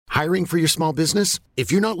Hiring for your small business?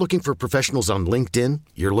 If you're not looking for professionals on LinkedIn,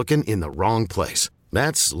 you're looking in the wrong place.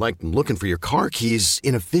 That's like looking for your car keys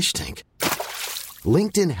in a fish tank.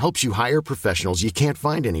 LinkedIn helps you hire professionals you can't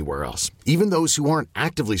find anywhere else, even those who aren't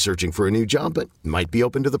actively searching for a new job but might be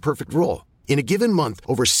open to the perfect role. In a given month,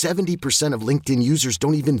 over 70% of LinkedIn users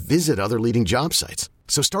don't even visit other leading job sites.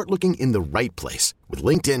 So start looking in the right place. With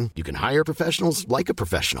LinkedIn, you can hire professionals like a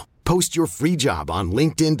professional. Post your free job on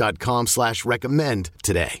linkedin.com/recommend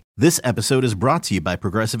today. This episode is brought to you by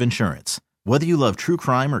Progressive Insurance. Whether you love true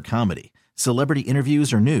crime or comedy, celebrity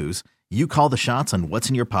interviews or news, you call the shots on what's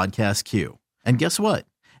in your podcast queue. And guess what?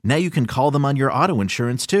 Now you can call them on your auto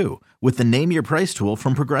insurance too with the Name Your Price tool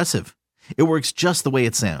from Progressive. It works just the way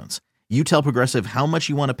it sounds. You tell Progressive how much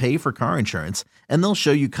you want to pay for car insurance, and they'll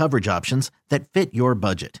show you coverage options that fit your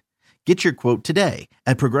budget. Get your quote today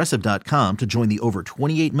at Progressive.com to join the over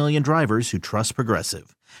 28 million drivers who trust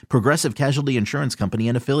Progressive. Progressive Casualty Insurance Company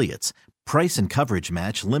and Affiliates. Price and coverage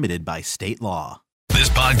match limited by state law. This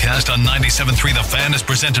podcast on 97.3 The Fan is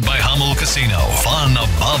presented by Hummel Casino. Fun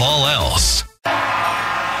above all else.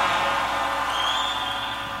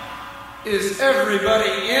 Is everybody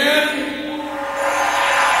in?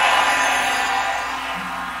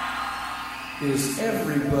 Is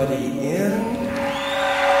everybody in?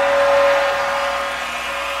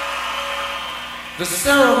 The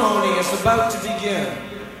ceremony is about to begin.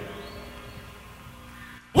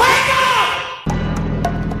 Wake up!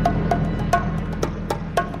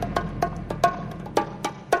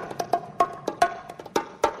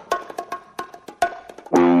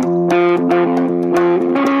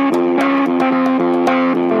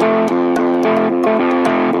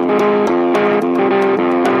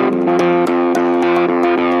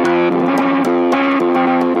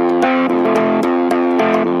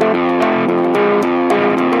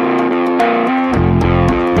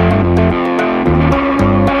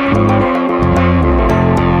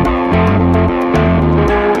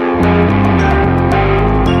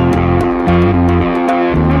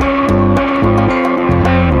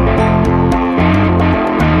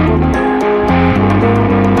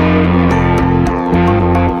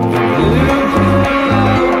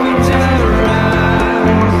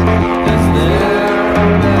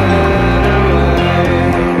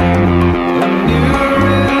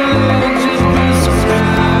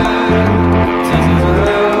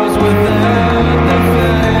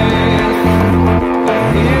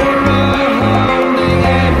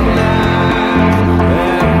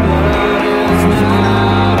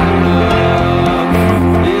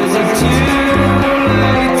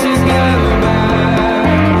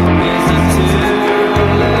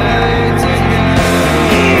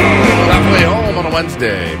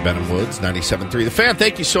 Wednesday, Ben Woods, 97.3 The Fan.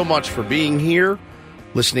 Thank you so much for being here,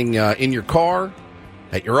 listening in your car,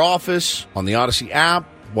 at your office, on the Odyssey app,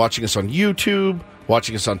 watching us on YouTube,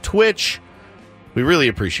 watching us on Twitch. We really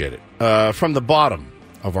appreciate it. From the bottom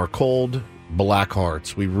of our cold, black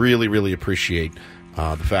hearts, we really, really appreciate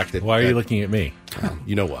the fact that... Why are you looking at me?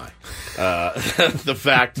 You know why. The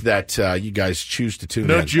fact that you guys choose to tune in.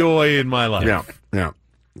 No joy in my life. Yeah.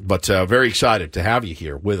 But very excited to have you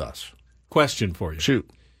here with us. Question for you. Shoot.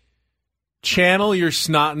 Channel your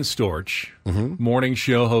snot and storch, morning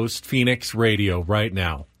show host, Phoenix Radio, right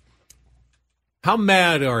now. How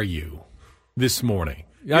mad are you this morning?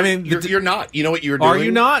 I mean, you're not. You know what you're doing? Are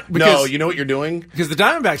you not? No, you know what you're doing? Because the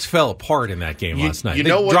Diamondbacks fell apart in that game last night. You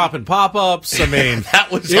know what? Dropping pop-ups. I mean,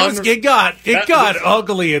 it got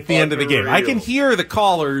ugly at the end of the game. I can hear the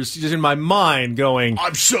callers just in my mind going,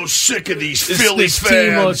 I'm so sick of these Philly fans. This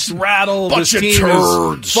team looks rattled. Bunch this of team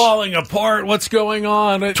turds. is falling apart. What's going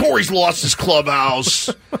on? Torrey's lost his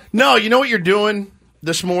clubhouse. No, you know what you're doing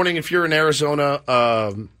this morning if you're in Arizona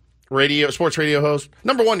sports radio host?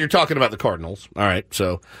 Number one, you're talking about the Cardinals. All right,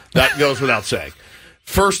 so that goes without saying.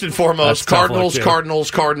 First and foremost, Cardinals.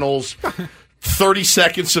 30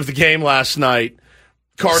 seconds of the game last night.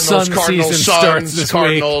 Cardinals, Suns,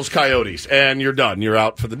 Cardinals, Coyotes. And you're done. You're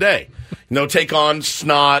out for the day. No take on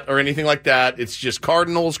snot or anything like that. It's just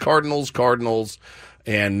Cardinals.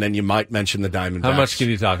 And then you might mention the Diamondbacks. How much can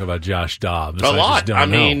you talk about Josh Dobbs? A lot. I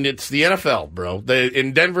mean, it's the NFL, bro.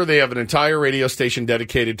 In Denver, they have an entire radio station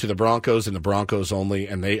dedicated to the Broncos and the Broncos only,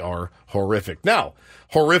 and they are horrific. Now,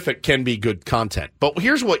 horrific can be good content. But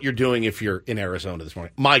here's what you're doing if you're in Arizona this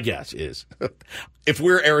morning. My guess is, if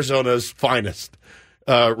we're Arizona's finest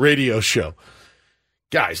radio show,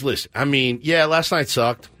 guys, listen. I mean, yeah, last night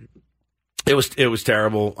sucked. It was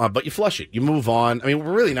terrible, but you flush it. You move on. I mean,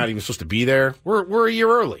 we're really not even supposed to be there. We're a year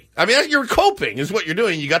early. I mean, you're coping is what you're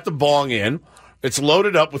doing. You got the bong in. It's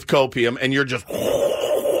loaded up with copium, and you're just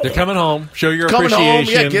They're coming home. Show your coming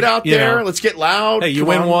appreciation. home. Yeah, get out there. Let's get loud. Hey, you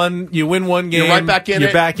win one game. You're right back in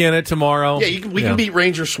You're back in it tomorrow. Yeah, we can beat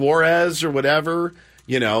Ranger Suarez or whatever.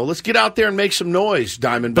 Let's get out there and make some noise,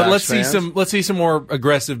 Diamondbacks But fans. let's see some more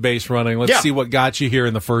aggressive base running. Let's see what got you here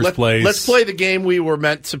in the first place. Let's play the game we were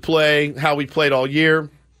meant to play, how we played all year.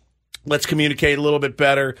 Let's communicate a little bit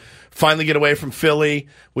better. Finally get away from Philly,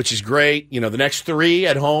 which is great. The next 3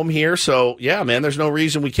 at home here. So, yeah, man, there's no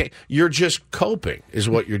reason we can't. You're just coping is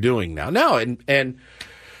what you're doing now. No, and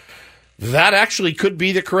that actually could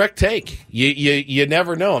be the correct take. You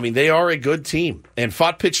never know. I mean, they are a good team. And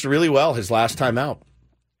Fott pitched really well his last time out.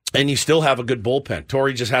 And you still have a good bullpen.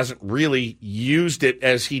 Torrey just hasn't really used it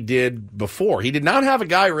as he did before. He did not have a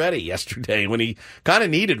guy ready yesterday when he kind of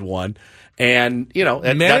needed one. And,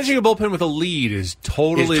 managing a bullpen with a lead is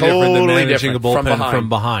totally different than managing a bullpen from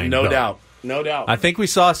behind. No doubt. No doubt. I think we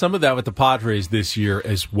saw some of that with the Padres this year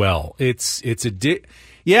as well. It's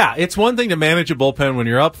one thing to manage a bullpen when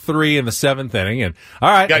you're up 3 in the 7th inning, and all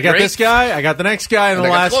right, I got this guy, I got the next guy, and the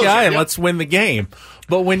last guy, and let's win the game.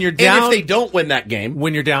 But when you're down, and if they don't win that game,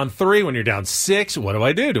 when you're down 3, when you're down 6, what do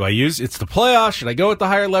I do? Do I it's the playoffs? Should I go with the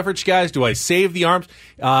higher leverage guys? Do I save the arms?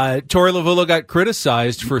 Torrey Lovullo got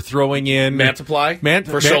criticized for throwing in Mantiply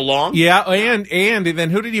for so long. Yeah, and then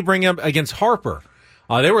who did he bring up against Harper?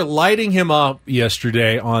 They were lighting him up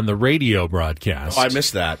yesterday on the radio broadcast. Oh, I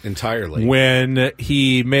missed that entirely. When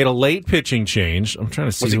he made a late pitching change. I'm trying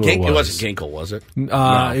to see who it was. It wasn't Ginkel, was it?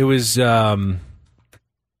 No. It was...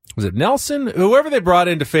 was it Nelson? Whoever they brought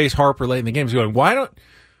in to face Harper late in the game is going, why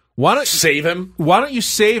don't save him? Why don't you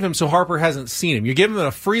save him so Harper hasn't seen him? You're giving him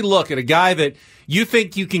a free look at a guy that you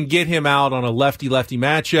think you can get him out on a lefty-lefty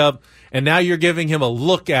matchup, and now you're giving him a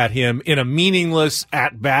look at him in a meaningless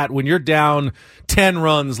at-bat when you're down 10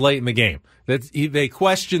 runs late in the game. They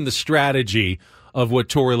question the strategy of what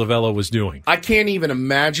Torrey Lovullo was doing. I can't even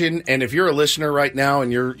imagine, and if you're a listener right now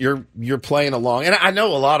and you're playing along, and I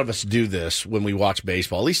know a lot of us do this when we watch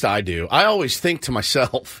baseball, at least I do, I always think to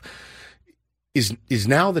myself, is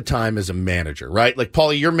now the time as a manager, right? Like,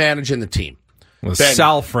 Paulie, you're managing the team. Well,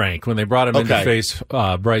 Sal Frank, when they brought him in to face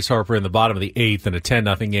Bryce Harper in the bottom of the 8th in a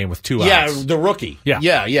 10-0 game with 2 outs. Yeah, the rookie.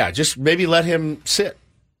 Yeah. Just maybe let him sit.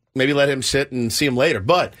 Maybe let him sit and see him later.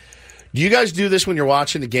 But do you guys do this when you're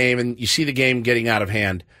watching the game and you see the game getting out of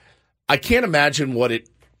hand? I can't imagine what it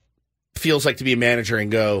feels like to be a manager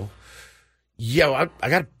and go, I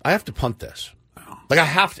have to punt this. Like, I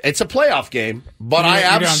have to. It's a playoff game, but I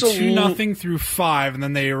absolutely... You're down 2-0 through 5, and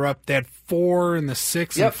then they erupt. They had 4 in the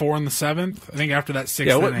 6th and 4 in the 7th. I think after that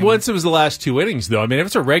 6th inning. Once it was the last 2 innings, though. I mean, if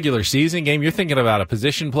it's a regular season game, you're thinking about a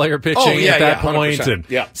position player pitching at that point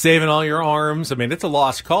and saving all your arms. I mean, it's a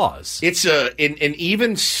lost cause. It's and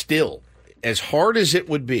even still, as hard as it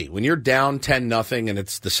would be, when you're down 10-0 and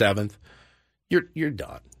it's the 7th, you're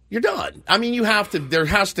done. You're done. I mean, there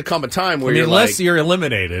has to come a time where unless you're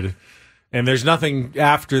eliminated. And there's nothing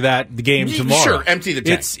after that the game tomorrow. Sure, empty the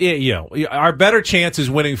tank. Our better chance is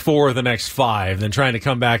winning 4 of the next 5 than trying to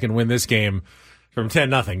come back and win this game from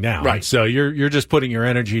 10-0 now. Right. So you're just putting your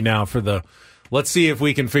energy now for the. Let's see if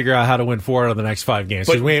we can figure out how to win 4 out of the next 5 games,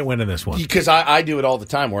 because we ain't winning this one. Because I do it all the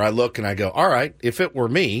time where I look and I go, all right, if it were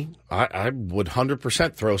me, I would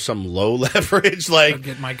 100% throw some low leverage. Like, I'll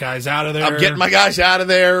get my guys out of there. I'm getting my guys out of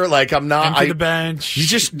there. Like, I'm not. Empty the bench. You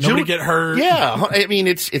just nobody get hurt. Yeah. I mean,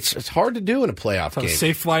 it's hard to do in a playoff game.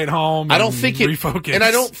 Safe flight home. I don't think refocus. And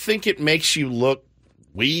I don't think it makes you look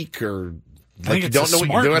weak or like you don't know what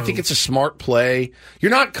you're doing. I think it's a smart play.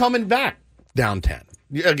 You're not coming back down 10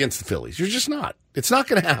 against the Phillies. You're just not. It's not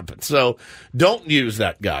going to happen. So don't use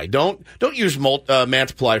that guy. Don't use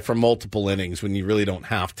Mantiply for multiple innings when you really don't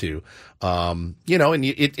have to. And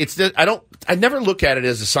I never look at it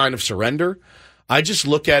as a sign of surrender. I just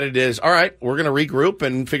look at it as, all right, we're going to regroup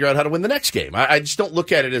and figure out how to win the next game. I just don't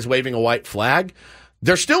look at it as waving a white flag.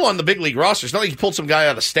 They're still on the big league roster. It's not like you pulled some guy out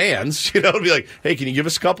of the stands, and be like, hey, can you give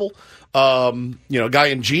us a couple? A guy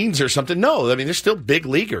in jeans or something. No, I mean, they're still big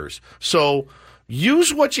leaguers. So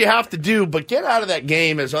use what you have to do, but get out of that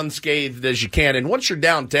game as unscathed as you can. And once you're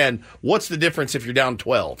down 10, what's the difference if you're down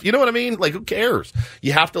 12? You know what I mean? Like, who cares?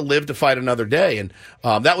 You have to live to fight another day. And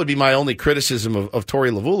that would be my only criticism of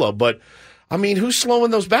Torrey Lovullo. But, I mean, who's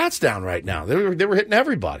slowing those bats down right now? They were hitting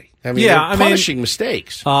everybody. I mean, they're punishing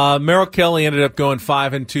mistakes. Merrill Kelly ended up going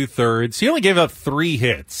 5 2/3. He only gave up 3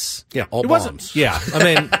 hits. Yeah, all bombs. I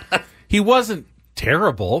mean, he wasn't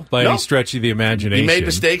terrible by any stretch of the imagination. He made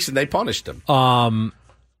mistakes and they punished him.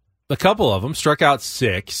 A couple of them struck out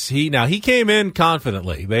 6. He came in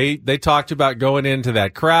confidently. They talked about going into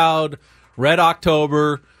that crowd, Red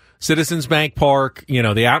October, Citizens Bank Park,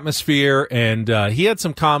 the atmosphere, and he had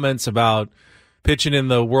some comments about pitching in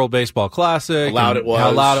the World Baseball Classic.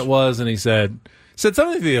 How loud it was. And he said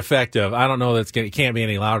something to the effect of, I don't know, it can't be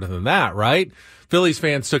any louder than that, right? Phillies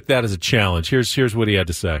fans took that as a challenge. Here's what he had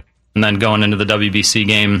to say. And then going into the WBC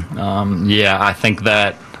game, I think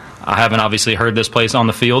that I haven't obviously heard this place on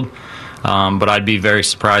the field, but I'd be very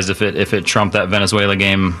surprised if it trumped that Venezuela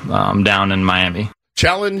game down in Miami.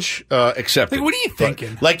 Challenge accepted. Like, what are you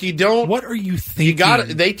thinking? Like, you don't. What are you thinking? You got.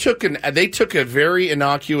 They took a very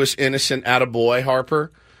innocuous, innocent attaboy,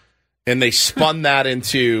 Harper, and they spun that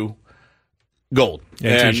into gold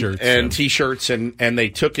and t-shirts and they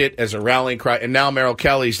took it as a rallying cry. And now Merrill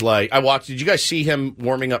Kelly's like, did you guys see him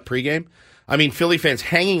warming up pregame? I mean, Philly fans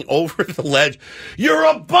hanging over the ledge. You're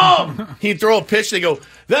a bum. He'd throw a pitch. They go,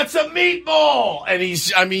 that's a meatball.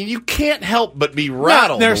 And you can't help but be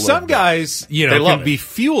rattled. Now, there's some guys, can be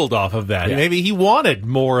fueled off of that. Yeah. Maybe he wanted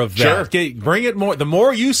more of that. Sure. Okay, bring it more. The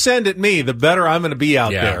more you send at me, the better I'm going to be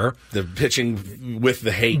out there. The pitching with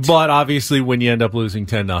the hate. But obviously, when you end up losing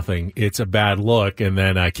 10-0, it's a bad look. And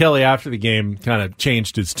then Kelly, after the game, kind of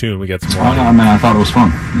changed his tune. We got some more. I thought it was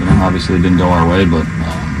fun. Obviously it didn't go our way, but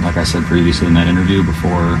like I said previously in that interview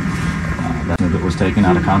before, that was taken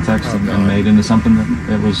out of context and made into something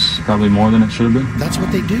that was probably more than it should have been. That's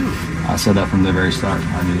what they do. I said that from the very start.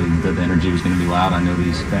 I knew that the energy was going to be loud. I knew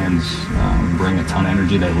these fans bring a ton of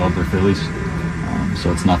energy. They love their Phillies.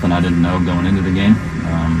 So it's nothing I didn't know going into the game.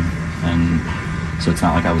 And so it's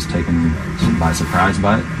not like I was taken by surprise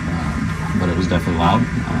by it. But it was definitely loud.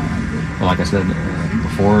 But like I said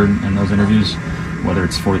before in those interviews, whether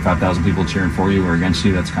it's 45,000 people cheering for you or against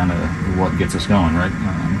you, that's kind of what gets us going, right?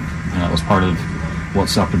 That was part of what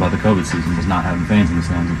sucked about the COVID season, was not having fans in the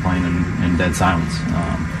stands and playing in dead silence.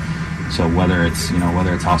 So whether it's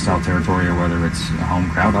hostile territory or whether it's a home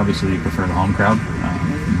crowd, obviously you prefer the home crowd.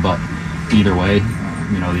 But either way,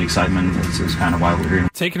 the excitement is kind of why we're here.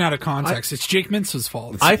 Taken out of context, it's Jake Mintz's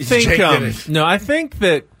fault. I think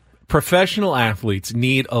that professional athletes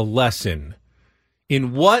need a lesson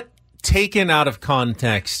in what taken out of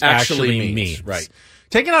context actually means. Right.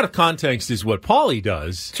 Taken out of context is what Paulie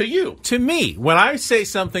does. To you. To me. When I say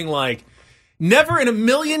something like, never in a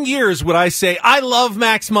million years would I say, I love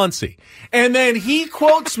Max Muncy. And then he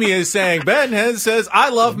quotes me as saying, Ben says, I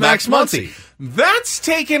love Max Muncy. That's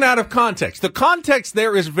taken out of context. The context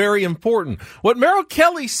there is very important. What Merrill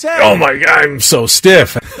Kelly said. Oh my God, I'm so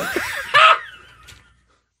stiff.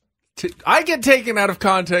 I get taken out of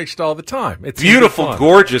context all the time. It's beautiful,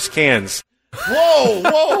 gorgeous cans.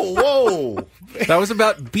 Whoa. That was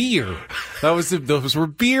about beer. Those were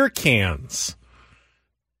beer cans.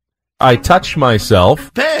 I touch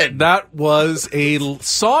myself. Ben. That was a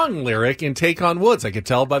song lyric in Take on Woods. I could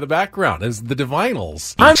tell by the background as the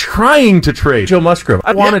Divinals. I'm trying to trade Joe Musgrove.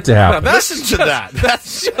 I want it to happen. Listen to that.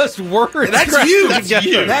 That's just words. That's you.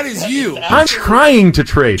 That is you. I'm trying to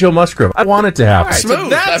trade Joe Musgrove. I want it to happen. Right,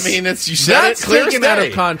 smooth. You said that's it clear taken out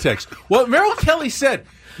of context. What Merrill Kelly said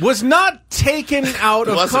was not taken out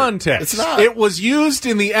of context. It's not. It was used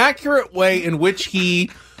in the accurate way in which he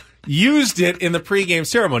used it in the pregame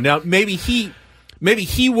ceremony. Now, maybe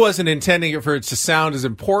he wasn't intending it for it to sound as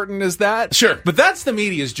important as that. Sure. But that's the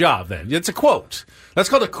media's job then. It's a quote. That's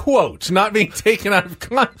called a quote, not being taken out of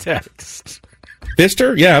context.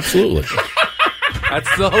 Pfister? Yeah, absolutely.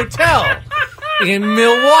 That's the hotel in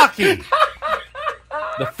Milwaukee.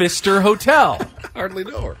 The Pfister Hotel. Hardly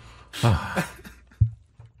know her.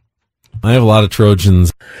 I have a lot of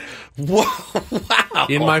Trojans. Wow.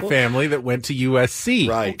 In my family that went to USC.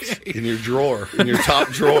 Right. Okay. In your top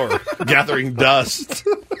drawer, gathering dust.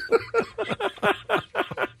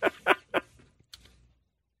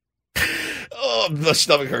 Oh, the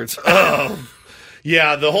stomach hurts. Oh.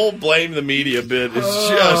 Yeah, the whole blame the media bit is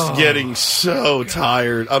just getting so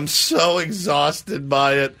tired. I'm so exhausted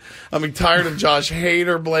by it. I'm tired of Josh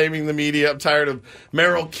Hader blaming the media. I'm tired of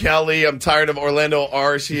Merrill Kelly. I'm tired of Orlando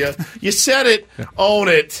Arcia. You said it. Own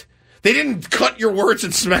it. They didn't cut your words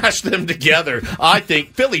and smash them together. I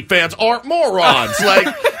think Philly fans aren't morons. Like,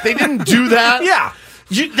 they didn't do that. Yeah.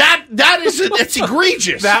 It's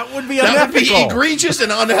egregious. That would be unethical. That would be egregious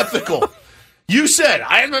and unethical. You said,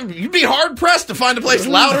 you'd be hard-pressed to find a place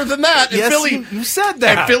louder than that. And yes, you said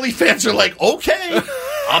that. And Philly fans are like, okay,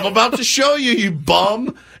 I'm about to show you, you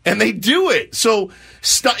bum. And they do it. So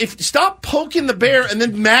stop poking the bear and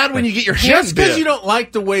then mad when you get your hands just because you don't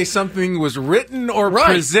like the way something was written or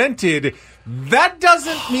presented, that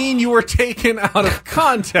doesn't mean you were taken out of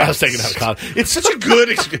context. I was taken out of context. It's such a good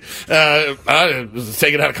I was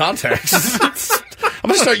taken out of context. I'm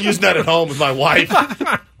going to start using that at home with my wife.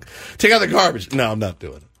 Take out the garbage. No, I'm not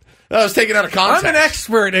doing it. That was taken out of context. I'm an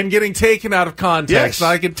expert in getting taken out of context. Yes.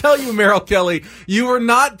 I can tell you, Merrill Kelly, you were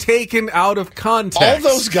not taken out of context. All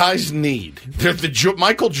those guys need, they're the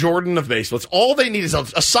Michael Jordan of baseball. It's all they need is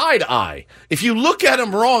a side eye. If you look at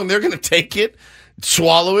them wrong, they're going to take it,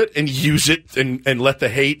 swallow it, and use it, and let the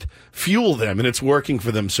hate fuel them. And it's working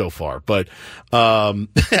for them so far. But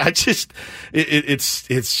it's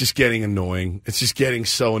just getting annoying. It's just getting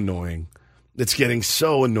so annoying. It's getting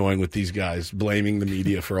so annoying with these guys blaming the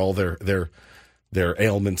media for all their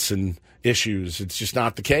ailments and issues. It's just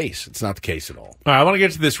not the case. It's not the case at all. All right, I want to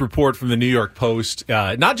get to this report from the New York Post.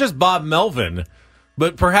 Not just Bob Melvin,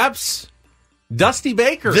 but perhaps Dusty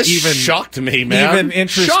Baker. This shocked me, man. Even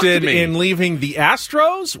interested in leaving the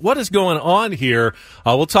Astros? What is going on here?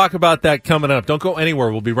 We'll talk about that coming up. Don't go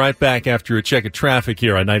anywhere. We'll be right back after a check of traffic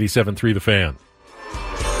here on 97.3 The Fan.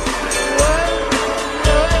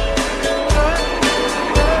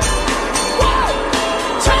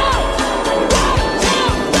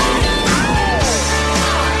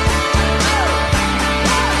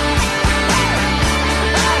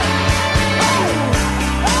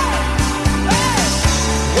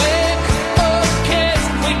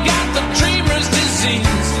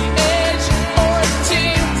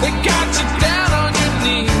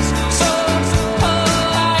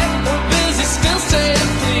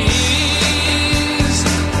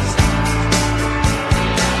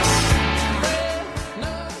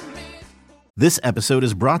 This episode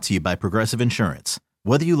is brought to you by Progressive Insurance.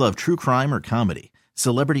 Whether you love true crime or comedy,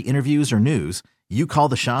 celebrity interviews or news, you call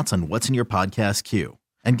the shots on what's in your podcast queue.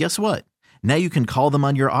 And guess what? Now you can call them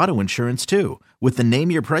on your auto insurance too with the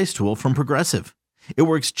Name Your Price tool from Progressive. It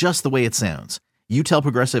works just the way it sounds. You tell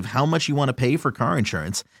Progressive how much you want to pay for car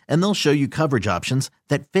insurance, and they'll show you coverage options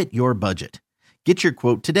that fit your budget. Get your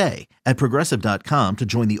quote today at Progressive.com to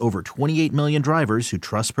join the over 28 million drivers who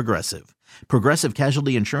trust Progressive. Progressive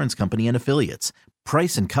Casualty Insurance Company and Affiliates.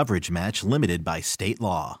 Price and coverage match limited by state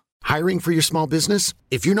law. Hiring for your small business?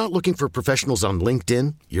 If you're not looking for professionals on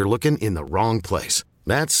LinkedIn, you're looking in the wrong place.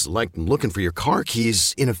 That's like looking for your car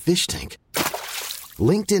keys in a fish tank.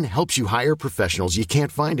 LinkedIn helps you hire professionals you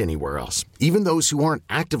can't find anywhere else, even those who aren't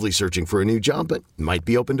actively searching for a new job but might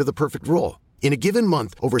be open to the perfect role. In a given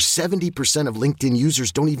month, over 70% of LinkedIn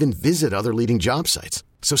users don't even visit other leading job sites.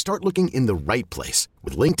 So start looking in the right place.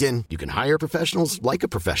 With LinkedIn, you can hire professionals like a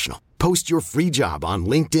professional. Post your free job on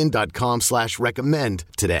linkedin.com/recommend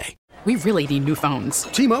today. We really need new phones.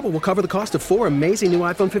 T-Mobile will cover the cost of 4 amazing new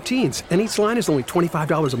iPhone 15s, and each line is only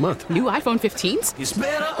 $25 a month. New iPhone 15s? It's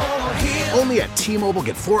better over here. Only at T-Mobile,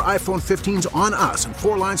 get 4 iPhone 15s on us and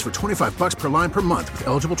 4 lines for $25 per line per month with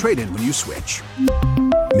eligible trade-in when you switch.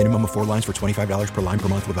 Minimum of 4 lines for $25 per line per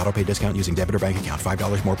month with autopay discount using debit or bank account.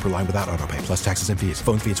 $5 more per line without autopay, plus taxes and fees.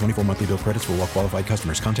 Phone fee at 24 monthly bill credits for well-qualified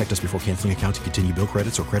customers. Contact us before canceling account to continue bill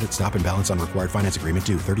credits or credit stop and balance on required finance agreement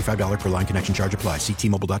due. $35 per line connection charge applies. See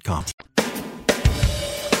T-Mobile.com.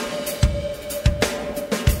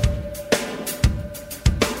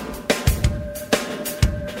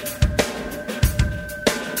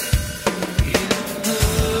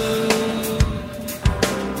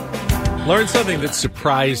 Learned something that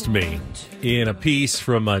surprised me in a piece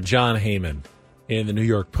from Jon Heyman in the New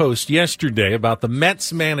York Post yesterday about the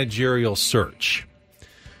Mets managerial search,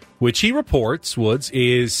 which he reports, Woods,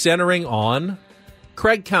 is centering on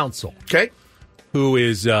Craig Counsell, who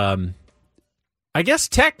is, I guess,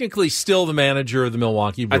 technically still the manager of the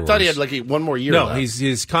Milwaukee Brewers. I thought he had like one more year left. No,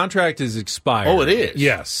 his contract is expired. Oh, it is?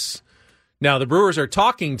 Yes. Now, the Brewers are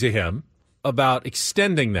talking to him about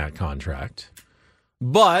extending that contract,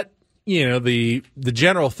 but you know, the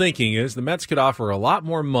general thinking is the Mets could offer a lot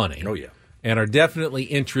more money. Oh, yeah. And are definitely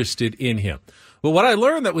interested in him. But what I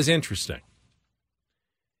learned that was interesting,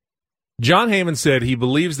 Jon Heyman said he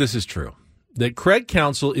believes this is true, that Craig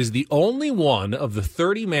Counsell is the only one of the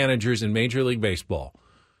 30 managers in Major League Baseball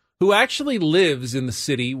who actually lives in the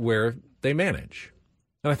city where they manage.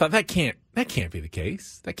 And I thought, that can't be the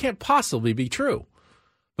case. That can't possibly be true.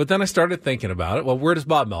 But then I started thinking about it. Well, where does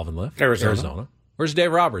Bob Melvin live? Arizona. Where's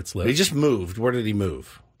Dave Roberts live? He just moved. Where did he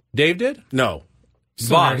move? Dave did? No.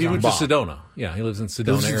 Bob. He moved to Sedona. Yeah, he lives in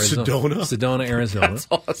Sedona, Arizona. Sedona, Arizona. That's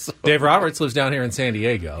awesome. Dave Roberts lives down here in San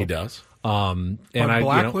Diego. He does. And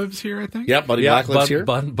Black lives here, I think. Yeah, Buddy Black lives here.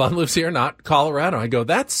 Bud lives here, not Colorado. I go,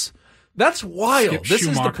 that's wild. Skip this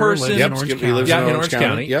Schumacher is the person. Lives in Orange County. He lives in Orange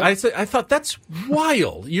County. Yep. I thought that's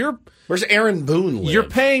wild. Where's Aaron Boone live? You're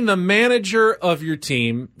paying the manager of your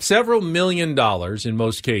team several $1 million in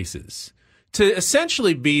most cases to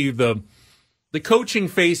essentially be the coaching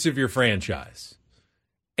face of your franchise.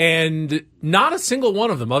 And not a single one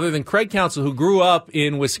of them, other than Craig Counsell, who grew up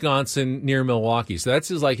in Wisconsin near Milwaukee. So that's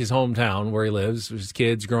his hometown where he lives, his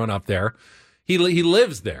kids growing up there. He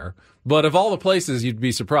lives there. But of all the places, you'd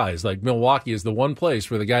be surprised. Like, Milwaukee is the one place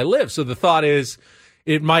where the guy lives. So the thought is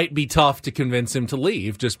it might be tough to convince him to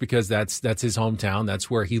leave just because that's his hometown. That's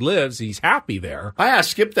where he lives. He's happy there. I asked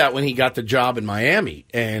Skip that when he got the job in Miami.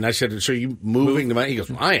 And I said, so you moving to Miami? He goes,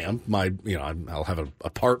 I am. I'll have an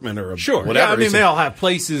apartment or whatever. Yeah, I mean, they all have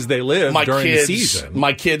places they live during the season.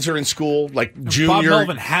 My kids are in school, like junior. Bob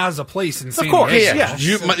Melvin has a place in San Diego. Of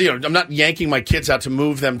course, yeah. I'm not yanking my kids out to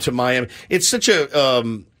move them to Miami. It's such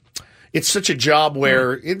a job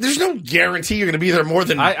where there's no guarantee you're going to be there more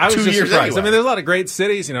than 2 years. I was just surprised. Anyway. I mean, there's a lot of great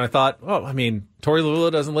cities. I thought, Torrey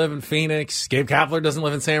Lula doesn't live in Phoenix. Gabe Kapler doesn't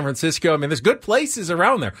live in San Francisco. I mean, there's good places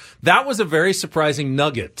around there. That was a very surprising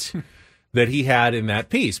nugget that he had in that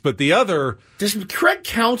piece. But the other... Does Craig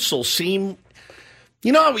Counsell seem...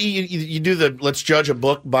 You know how you do the let's judge a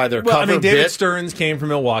book by their cover David bit? Stearns came from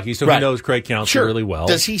Milwaukee, so he knows Craig Counsell really well.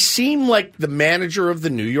 Does he seem like the manager of the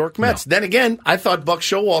New York Mets? No. Then again, I thought Buck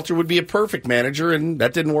Showalter would be a perfect manager, and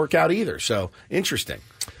that didn't work out either. So, interesting.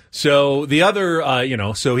 So the other,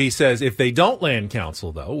 so he says if they don't land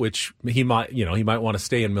Counsell, though, which he might want to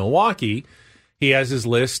stay in Milwaukee, he has his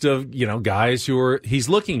list of, guys who he's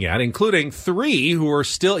looking at, including 3 who are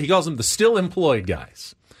still, he calls them the still employed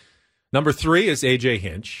guys. Number 3 is A.J.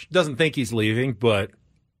 Hinch. Doesn't think he's leaving, but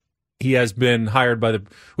he has been hired by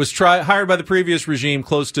the previous regime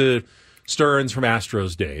close to Stearns from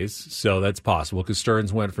Astros days. So that's possible because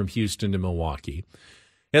Stearns went from Houston to Milwaukee.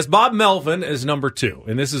 He has Bob Melvin as number 2,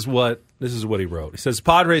 and this is what he wrote. He says,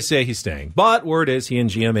 Padres say he's staying, but word is he and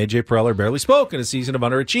GM A.J. Preller barely spoke in a season of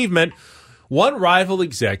underachievement. One rival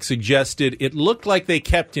exec suggested it looked like they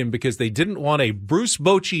kept him because they didn't want a Bruce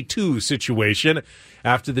Bochy 2 situation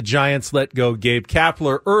after the Giants let go Gabe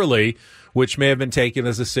Kapler early, which may have been taken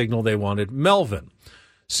as a signal they wanted Melvin.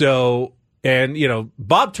 So, and,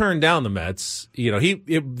 Bob turned down the Mets.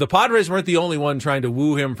 The Padres weren't the only one trying to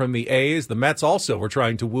woo him from the A's. The Mets also were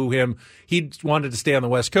trying to woo him. He wanted to stay on the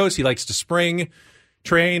West Coast. He likes to spring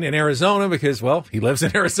train in Arizona because, he lives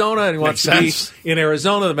in Arizona and he wants to be in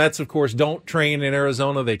Arizona. The Mets, of course, don't train in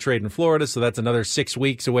Arizona. They trade in Florida, so that's another 6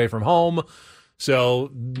 weeks away from home. So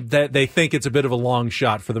that they think it's a bit of a long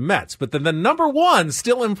shot for the Mets. But then the number 1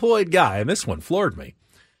 still employed guy, and this one floored me,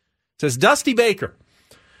 says Dusty Baker.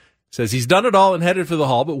 Says he's done it all and headed for the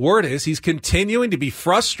Hall, but word is he's continuing to be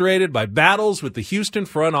frustrated by battles with the Houston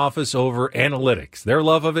front office over analytics. Their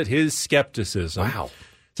love of it, his skepticism. Wow.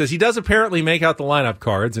 Says he does apparently make out the lineup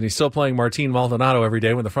cards, and he's still playing Martin Maldonado every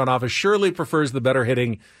day when the front office surely prefers the better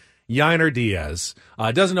hitting Yainer Diaz.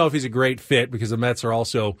 Doesn't know if he's a great fit because the Mets are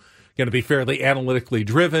also going to be fairly analytically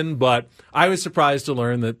driven, but I was surprised to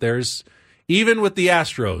learn that even with the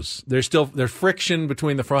Astros, there's friction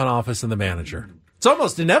between the front office and the manager. It's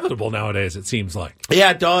almost inevitable nowadays, it seems like.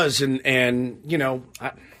 Yeah, it does, and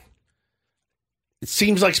it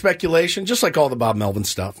seems like speculation, just like all the Bob Melvin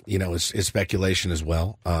stuff, is speculation as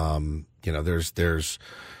well. There's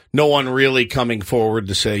no one really coming forward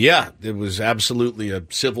to say, yeah, it was absolutely a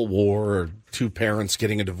civil war or 2 parents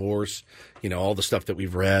getting a divorce, all the stuff that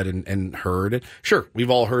we've read and heard. Sure,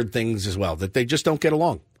 we've all heard things as well, that they just don't get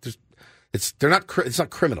along. It's not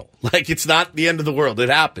criminal. Like, it's not the end of the world. It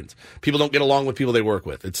happens. People don't get along with people they work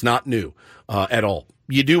with. It's not new at all.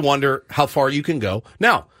 You do wonder how far you can go.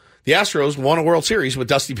 Now, the Astros won a World Series with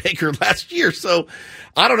Dusty Baker last year, so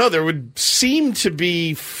I don't know. There would seem to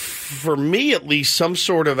be, for me at least, some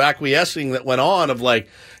sort of acquiescing that went on of like,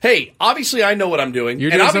 hey, obviously I know what I'm doing.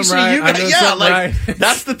 You're and doing obviously right. you guys, right.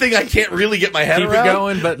 That's the thing I can't really get my head Keep around. Keep it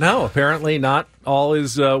going, but no, apparently not all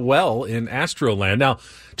is well in Astroland. Now,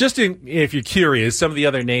 if you're curious, some of the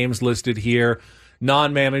other names listed here,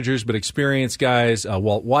 non-managers but experienced guys.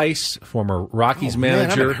 Walt Weiss, former Rockies manager.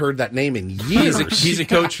 Man, I haven't heard that name in years. He's a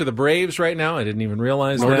coach for the Braves right now. I didn't even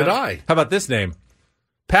realize Nor that. did I. How about this name?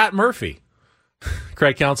 Pat Murphy.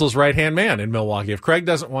 Craig Counsell's right-hand man in Milwaukee. If Craig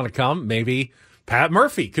doesn't want to come, maybe Pat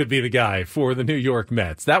Murphy could be the guy for the New York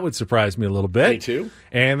Mets. That would surprise me a little bit. Me too.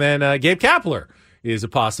 And then Gabe Kapler is a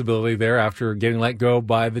possibility there after getting let go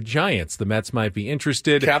by the Giants. The Mets might be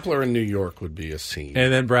interested. Kapler in New York would be a scene.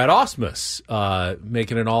 And then Brad Ausmus,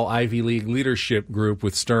 making an all-Ivy League leadership group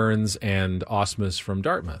with Stearns and Ausmus from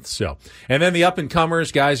Dartmouth. And then the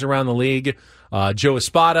up-and-comers, guys around the league. Joe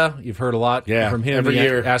Espada, you've heard a lot from him. Every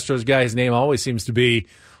year. Astros guy, his name always seems to be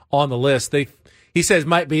on the list. He says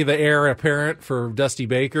might be the heir apparent for Dusty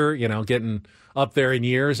Baker, getting up there in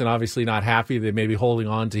years and obviously not happy. They may be holding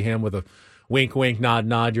on to him with wink, wink, nod,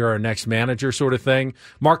 nod, you're our next manager sort of thing.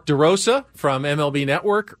 Mark DeRosa from MLB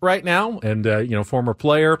Network right now, and former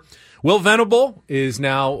player. Will Venable is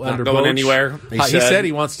now under going Boch. anywhere. He said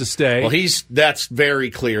he wants to stay. Well, that's very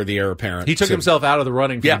clear, the heir apparent. He took himself out of the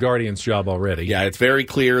running for the Guardians job already. Yeah, it's very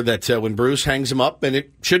clear that when Bruce hangs him up, and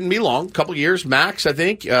it shouldn't be long, a couple years max, I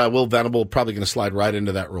think, Will Venable probably going to slide right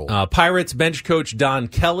into that role. Pirates bench coach Don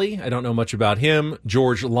Kelly, I don't know much about him.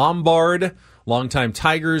 George Lombard, longtime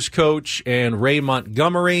Tigers coach, and Ray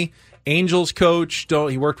Montgomery, Angels coach.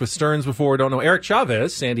 He worked with Stearns before, don't know. Eric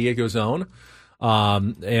Chavez, San Diego's own.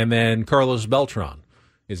 And then Carlos Beltran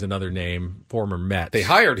is another name, former Met. They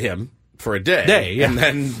hired him for a day and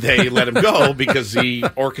then they let him go because he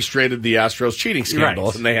orchestrated the Astros cheating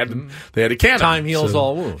scandal, and they had to can him. Time heals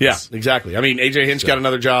all wounds. Yeah, exactly. I mean, AJ Hinch got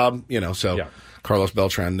another job, Carlos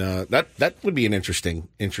Beltran, that would be an interesting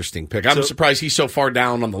pick. I'm surprised he's so far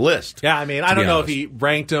down on the list. Yeah, I mean, I don't know if he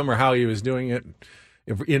ranked him or how he was doing it.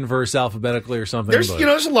 Inverse alphabetically or something.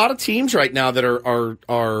 There's a lot of teams right now that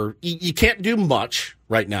are you can't do much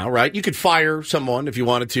right now, right? You could fire someone if you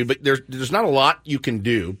wanted to, but there's not a lot you can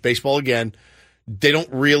do. Baseball, again, they don't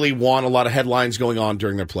really want a lot of headlines going on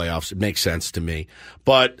during their playoffs. It makes sense to me.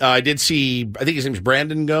 But I did see, I think his name's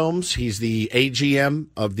Brandon Gomes. He's the AGM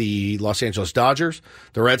of the Los Angeles Dodgers.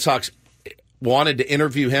 The Red Sox wanted to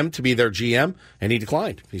interview him to be their GM, and he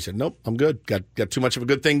declined. He said, nope, I'm good. Got too much of a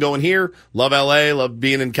good thing going here. Love L.A., love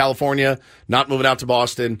being in California, not moving out to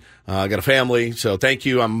Boston. Got a family, so thank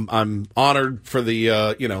you. I'm honored for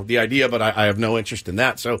the the idea, but I have no interest in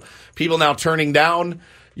that. So people now turning down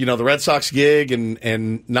the Red Sox gig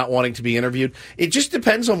and not wanting to be interviewed. It just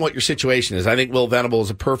depends on what your situation is. I think Will Venable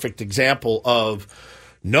is a perfect example of,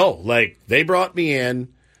 they brought me in.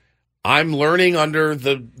 I'm learning under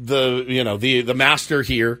the master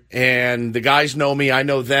here, and the guys know me. I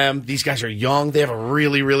know them. These guys are young. They have a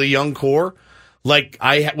really, really young core.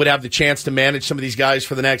 I would have the chance to manage some of these guys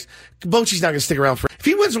for the next. Bochy's not going to stick around if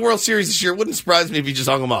he wins the World Series this year. It wouldn't surprise me if he just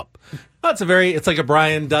hung him up. Well, it's like a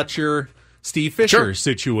Brian Dutcher, Steve Fisher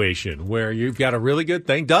situation where you've got a really good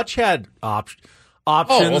thing. Dutch had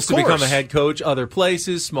options to become a head coach, other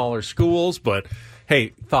places, smaller schools, but.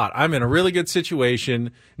 Hey, I'm in a really good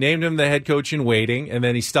situation, named him the head coach in waiting, and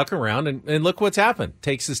then he stuck around, and look what's happened.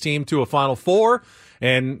 Takes his team to a Final Four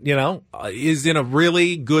and, is in a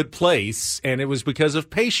really good place, and it was because of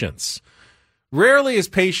patience. Rarely is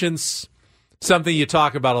patience something you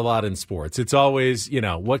talk about a lot in sports. It's always,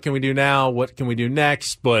 what can we do now? What can we do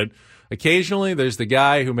next? But occasionally there's the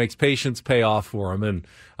guy who makes patience pay off for him, and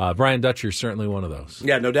Brian Dutcher is certainly one of those.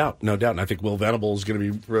 Yeah, no doubt. And I think Will Venable is going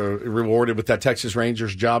to be rewarded with that Texas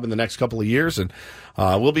Rangers job in the next couple of years, and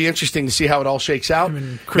will be interesting to see how it all shakes out.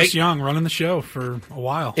 Chris Young running the show for a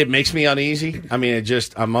while. It makes me uneasy. I mean,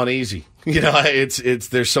 I'm uneasy. It's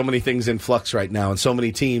there's so many things in flux right now, and so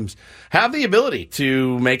many teams have the ability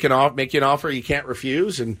to make you an offer you can't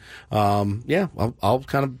refuse, and I'll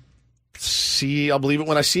kind of. I'll believe it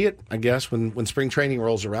when I see it, I guess, when spring training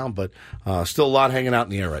rolls around, but still a lot hanging out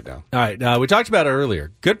in the air right now. All right, we talked about it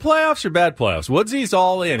earlier. Good playoffs or bad playoffs? Woodsy's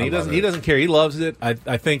all in. He doesn't care. He loves it. I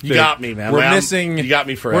think you got me, man. You got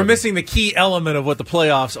me forever. We're missing the key element of what the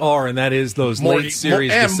playoffs are, and that is those late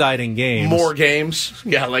series deciding games. More games.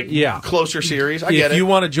 Closer series. I get it. If you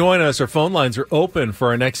want to join us, our phone lines are open for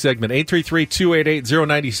our next segment.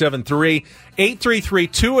 833-288-0973.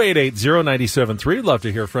 833-288-0973. We'd love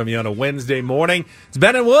to hear from you on a Wednesday morning. It's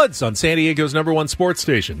Ben and Woods on San Diego's #1 sports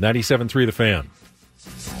station, 97.3 The Fan.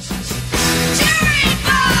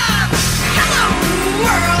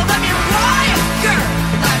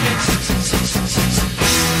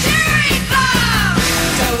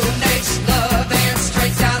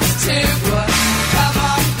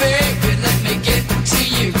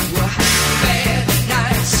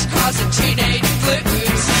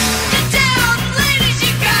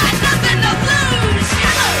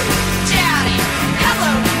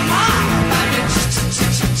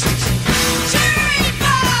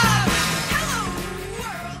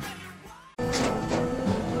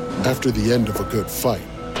 After the end of a good fight,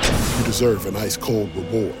 you deserve an ice-cold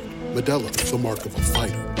reward. Modelo is the mark of a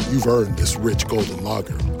fighter. You've earned this rich golden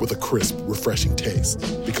lager with a crisp, refreshing taste.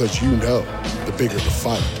 Because you know, the bigger the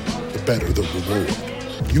fight, the better the reward.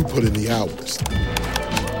 You put in the hours,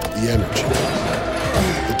 the energy,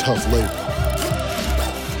 the tough labor.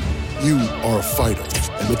 You are a fighter,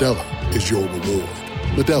 and Modelo is your reward.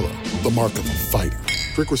 Modelo, the mark of a fighter.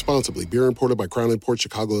 Drink responsibly. Beer imported by Crown Imports,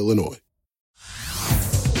 Chicago, Illinois.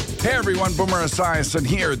 Hey everyone, Boomer Esiason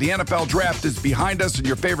here. The NFL draft is behind us and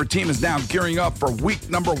your favorite team is now gearing up for week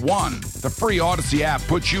number 1. The free Odyssey app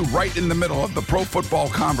puts you right in the middle of the pro football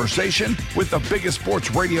conversation with the biggest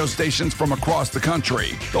sports radio stations from across the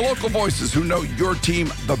country. The local voices who know your team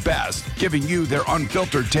the best, giving you their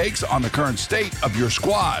unfiltered takes on the current state of your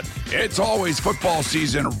squad. It's always football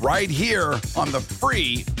season right here on the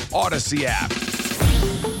free Odyssey app.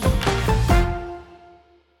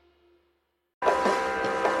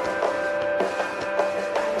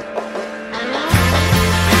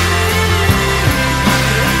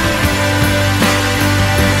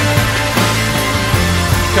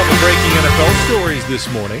 NFL stories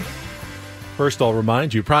this morning. First, I'll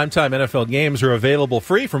remind you, primetime NFL games are available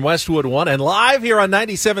free from Westwood One and live here on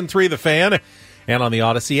 97.3 The Fan and on the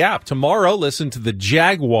Odyssey app. Tomorrow, listen to the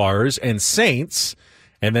Jaguars and Saints,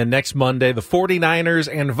 and then next Monday, the 49ers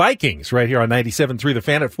and Vikings right here on 97.3 The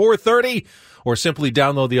Fan at 4:30, or simply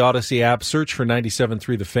download the Odyssey app, search for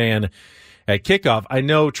 97.3 The Fan at kickoff. I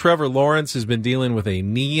know Trevor Lawrence has been dealing with a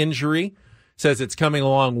knee injury. Says it's coming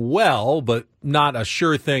along well, but not a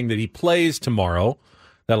sure thing that he plays tomorrow.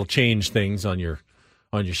 That'll change things on your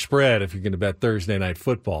spread if you're going to bet Thursday Night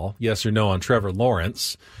Football. Yes or no on Trevor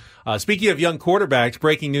Lawrence. Speaking of young quarterbacks,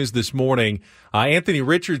 breaking news this morning, Anthony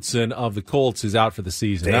Richardson of the Colts is out for the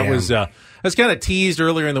season. Damn. That was kind of teased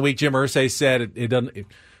earlier in the week. Jim Irsay said it doesn't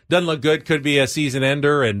look good, could be a season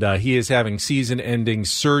ender, and he is having season-ending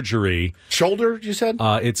surgery. Shoulder, you said?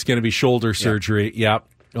 It's going to be shoulder surgery, yep.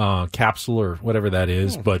 Capsule or whatever that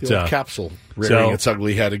is, but capsule rearing its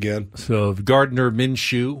ugly head again. So Gardner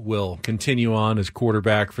Minshew will continue on as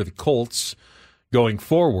quarterback for the Colts going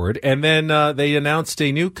forward, and then they announced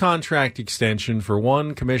a new contract extension for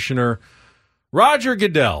one commissioner, Roger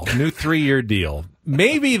Goodell, new 3-year deal.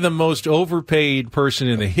 Maybe the most overpaid person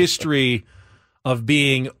in the history of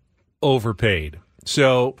being overpaid.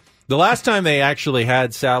 So the last time they actually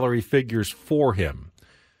had salary figures for him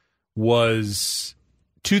was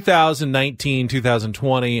 2019,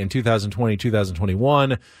 2020, and 2020, 2021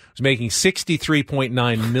 was making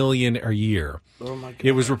 $63.9 million a year. Oh my God.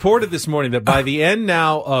 It was reported this morning that by the end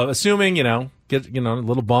now, assuming get a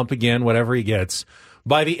little bump again, whatever he gets,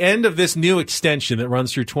 by the end of this new extension that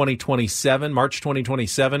runs through 2027, March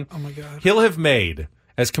 2027, oh my God, he'll have made,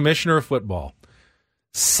 as commissioner of football,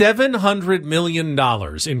 $700 million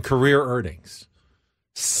in career earnings.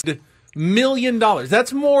 $1 million.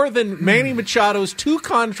 That's more than Manny Machado's 2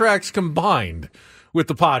 contracts combined with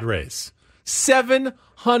the Padres.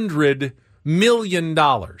 $700 million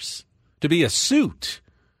to be a suit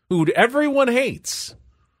who everyone hates.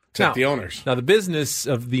 Except the owners. Now, the business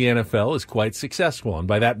of the NFL is quite successful, and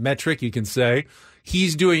by that metric, you can say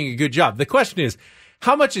he's doing a good job. The question is,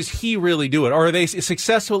 how much is he really doing? Or are they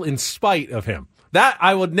successful in spite of him? That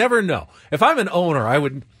I would never know. If I'm an owner, I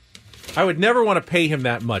would never want to pay him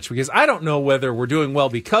that much because I don't know whether we're doing well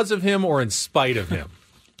because of him or in spite of him.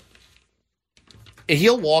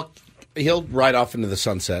 He'll ride off into the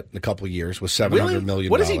sunset in a couple of years with $700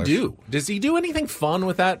 million. What does he do? Does he do anything fun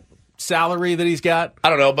with that salary that he's got? I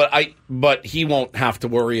don't know, but he won't have to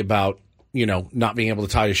worry about, not being able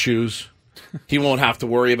to tie his shoes. He won't have to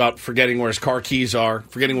worry about forgetting where his car keys are,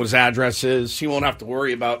 forgetting what his address is. He won't have to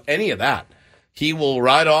worry about any of that. He will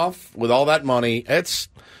ride off with all that money.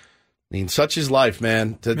 Such is life,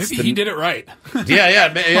 man. Maybe he did it right.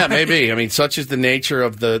 Yeah, maybe. Such is the nature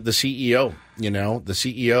of the CEO, the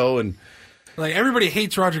CEO. And like everybody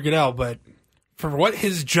hates Roger Goodell, but for what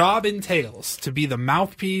his job entails, to be the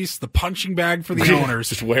mouthpiece, the punching bag for the owners.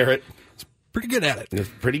 Just wear it. He's pretty good at it. He's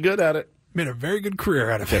pretty good at it. Made a very good career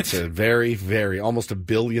out of it. That's a very, very, almost $1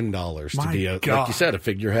 billion to be, like you said, a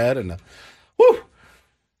figurehead. And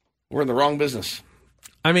we're in the wrong business.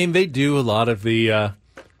 They do a lot of the...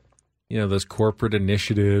 those corporate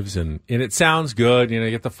initiatives, and it sounds good. You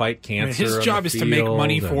get to fight cancer. His job is to make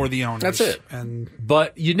money for the owners. That's it.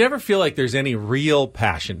 But you never feel like there's any real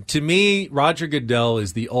passion. To me, Roger Goodell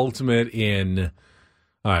is the ultimate in,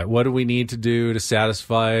 all right, what do we need to do to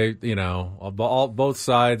satisfy, both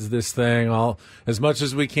sides of this thing, as much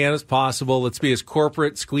as we can as possible. Let's be as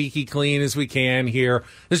corporate, squeaky clean as we can here.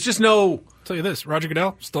 There's just no... I'll tell you this, Roger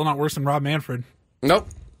Goodell, still not worse than Rob Manfred. Nope.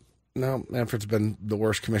 No, Manfred's been the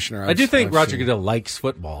worst commissioner I do think Roger Goodell likes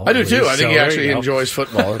football. I do too. I think he actually enjoys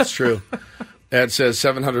football. That's true. Ed says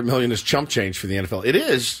 $700 million is chump change for the NFL. It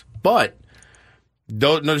is, but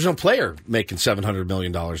there's no player making $700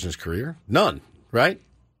 million in his career. None, right?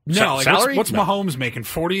 No. Salary? What's Mahomes making?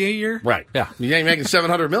 $40 a year? Right. Yeah. You ain't making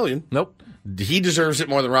 $700 million. Nope. he deserves it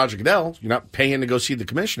more than Roger Goodell. You're not paying to go see the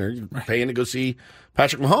commissioner. You're paying to go see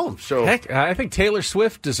Patrick Mahomes. So heck, I think Taylor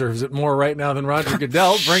Swift deserves it more right now than Roger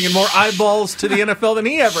Goodell, bringing more eyeballs to the NFL than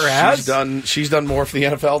he ever has. She's done more for the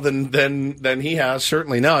NFL than he has.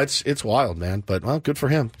 Certainly, no, it's wild, man. But well, good for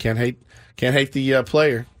him. Can't hate the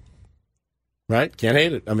player, right? Can't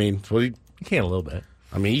hate it. I mean, you can a little bit.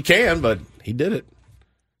 I mean, you can, but he did it.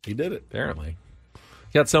 He did it. Apparently,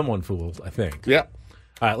 got someone fooled. I think. Yeah.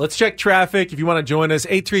 All right, let's check traffic. If you want to join us,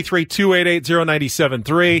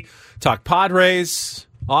 833-288-0973. Talk Padres,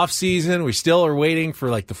 off-season. We still are waiting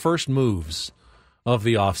for the first moves of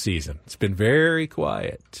the off-season. It's been very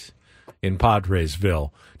quiet in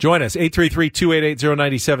Padresville. Join us,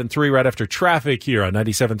 833-288-0973, right after traffic here on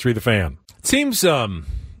 97.3 The Fan. It seems, the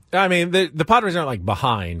Padres aren't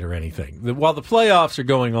behind or anything. While the playoffs are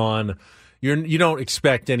going on, you don't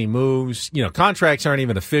expect any moves. Contracts aren't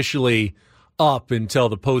even officially up until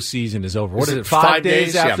the postseason is over. What is it, 5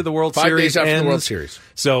 days after the World Series 5 days after ends? the World Series.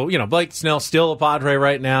 So, Blake Snell's still a Padre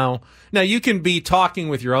right now. Now, you can be talking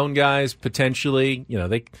with your own guys, potentially.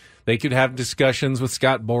 They could have discussions with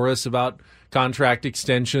Scott Boras about contract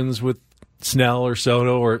extensions with Snell or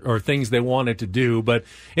Soto or things they wanted to do. But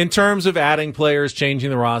in terms of adding players,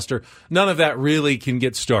 changing the roster, none of that really can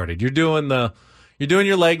get started. You're doing your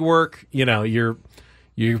legwork.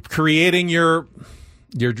 You're creating your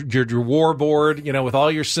war board, with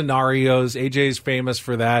all your scenarios. AJ's famous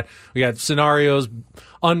for that. We got scenarios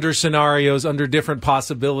under different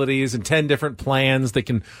possibilities and 10 different plans that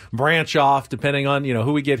can branch off depending on,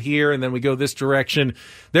 who we get here, and then we go this direction.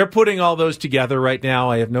 They're putting all those together right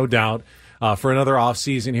now, I have no doubt, for another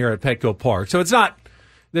offseason here at Petco Park. So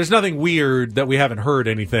there's nothing weird that we haven't heard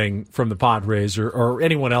anything from the Padres or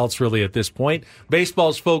anyone else really at this point.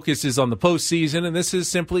 Baseball's focus is on the postseason, and this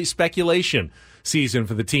is simply speculation season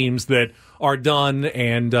for the teams that are done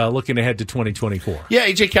and looking ahead to 2024. Yeah,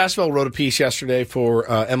 AJ Caswell wrote a piece yesterday for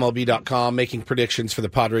MLB.com making predictions for the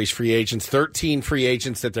Padres free agents, 13 free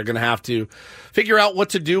agents that they're going to have to figure out what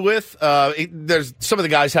to do with. There's some of the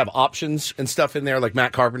guys have options and stuff in there, like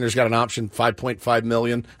Matt Carpenter's got an option, $5.5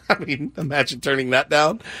 million. I mean, imagine turning that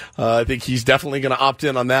down. I think he's definitely going to opt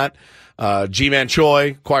in on that. G-Man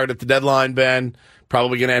Choi, acquired at the deadline, Ben.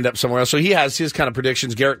 Probably going to end up somewhere else. So he has his kind of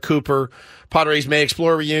predictions. Garrett Cooper, Padres may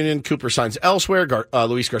explore a reunion. Cooper signs elsewhere.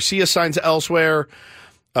 Luis Garcia signs elsewhere.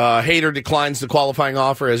 Hader declines the qualifying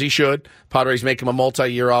offer, as he should. Padres make him a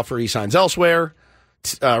multi-year offer. He signs elsewhere.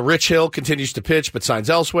 Rich Hill continues to pitch, but signs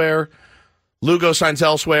elsewhere. Lugo signs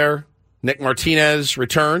elsewhere. Nick Martinez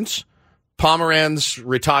returns. Pomeranz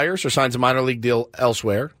retires or signs a minor league deal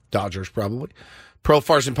elsewhere. Dodgers, probably.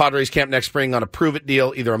 Profar's in Padres camp next spring on a prove-it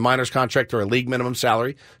deal, either a minor's contract or a league minimum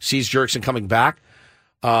salary. Sees Jurickson coming back.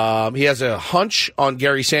 He has a hunch on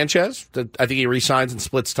Gary Sanchez. I think he re-signs and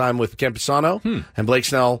splits time with Campusano. And Blake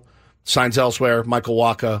Snell signs elsewhere. Michael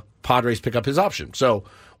Wacha, Padres pick up his option. So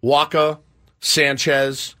Wacha,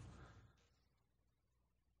 Sanchez,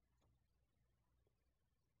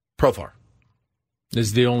 Profar.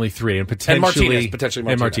 Is the only three. And potentially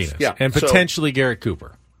Martinez. Yeah. And potentially Garrett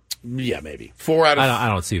Cooper. Yeah, maybe. 4 out of... I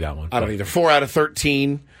don't see that one. I don't either. 4 out of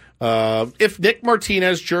 13. If Nick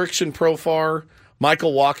Martinez, Jurickson, Profar,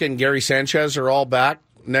 Michael Wacha, and Gary Sanchez are all back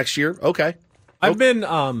next year, okay. I've been,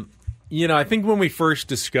 I think when we first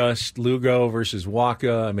discussed Lugo versus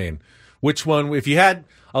Wacha, which one, if you had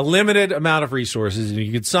a limited amount of resources and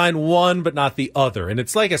you could sign one but not the other, and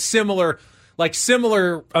it's like a similar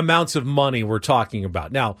amounts of money we're talking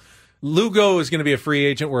about. Now, Lugo is going to be a free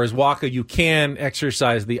agent, whereas Wacha, you can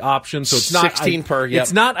exercise the option. So it's not 16 per. Yep.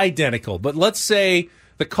 It's not identical, but let's say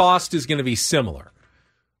the cost is going to be similar.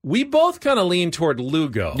 We both kind of lean toward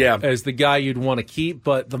Lugo as the guy you'd want to keep,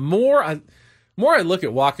 but the more I look at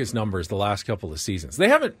Wacha's numbers the last couple of seasons,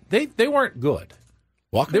 they weren't good.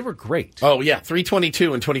 Wacha? They were great. Oh yeah,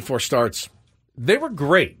 322 and 24 starts. They were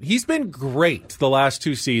great. He's been great the last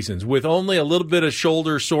 2 seasons with only a little bit of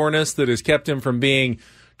shoulder soreness that has kept him from being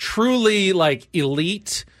truly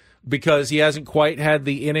elite because he hasn't quite had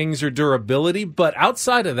the innings or durability. But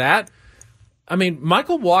outside of that,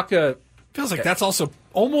 Michael Wacha feels like that's also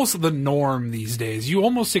almost the norm these days. You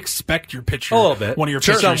almost expect your pitcher, a little bit, one of your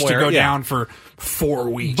pitchers, to go down for 4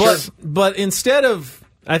 weeks. But instead of,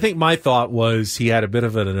 I think my thought was he had a bit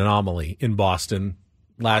of an anomaly in Boston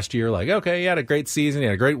last year. He had a great season. He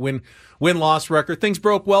had a great win-loss record. Things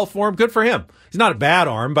broke well for him. Good for him. He's not a bad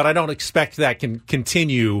arm, but I don't expect that can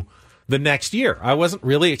continue the next year. I wasn't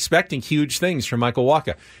really expecting huge things from Michael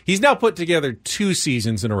Wacha. He's now put together 2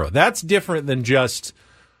 seasons in a row. That's different than just,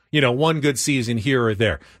 one good season here or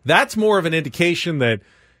there. That's more of an indication that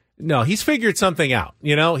No, he's figured something out.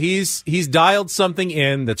 He's dialed something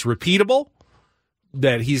in that's repeatable,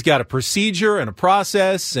 that he's got a procedure and a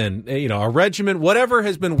process and, a regimen, whatever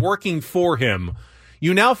has been working for him.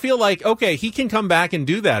 You now feel like, okay, he can come back and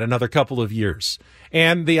do that another couple of years.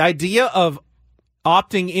 And the idea of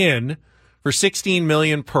opting in for $16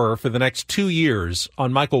 million per for the next 2 years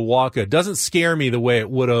on Michael Wacha doesn't scare me the way it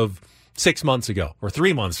would have 6 months ago or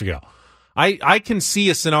 3 months ago. I can see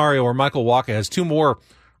a scenario where Michael Wacha has 2 more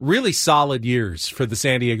really solid years for the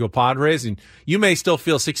San Diego Padres, and you may still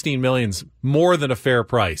feel $16 million's more than a fair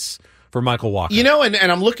price for Michael Wacha.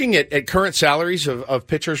 And I'm looking at current salaries of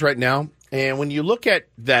pitchers right now, and when you look at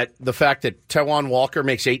the fact that Taijuan Walker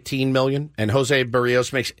makes $18 million and Jose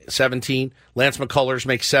Barrios makes $17, Lance McCullers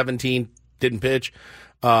makes $17, didn't pitch,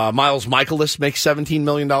 Miles Michaelis makes $17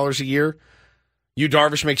 million a year, Yu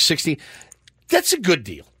Darvish makes $16. That's a good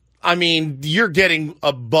deal. I mean, you're getting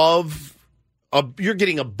above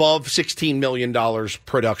 $16 million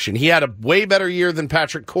production. He had a way better year than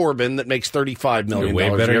Patrick Corbin that makes $35 million.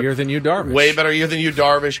 Way better year than Yu Darvish. Way better year than Yu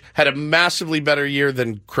Darvish. Had a massively better year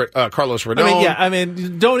than Carlos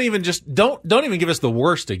Rodon. Don't even give us the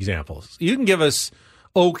worst examples. You can give us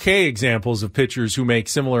okay examples of pitchers who make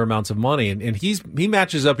similar amounts of money, and he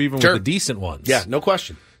matches up even with the decent ones. Yeah, no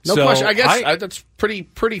question. No question. I guess that's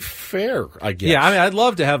pretty fair, I guess. Yeah, I'd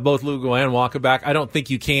love to have both Lugo and Wacha back. I don't think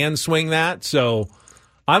you can swing that, so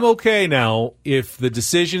I'm okay now if the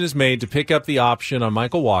decision is made to pick up the option on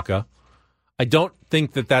Michael Wacha. I don't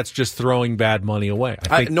think that's just throwing bad money away.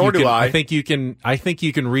 I think you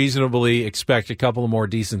can reasonably expect a couple of more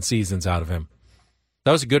decent seasons out of him.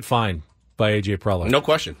 That was a good find by AJ Preller. No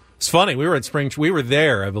question. It's funny. We were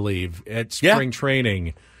there, I believe, at spring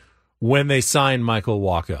training when they signed Michael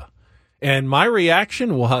Wacha. And my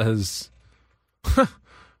reaction was,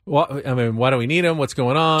 why do we need him? What's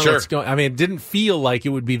going on? Sure. It didn't feel like it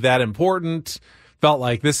would be that important. Felt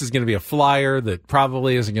like this is going to be a flyer that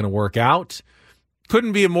probably isn't going to work out.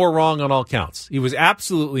 Couldn't be more wrong on all counts. He was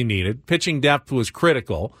absolutely needed. Pitching depth was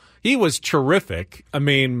critical. He was terrific.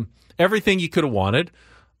 Everything you could have wanted.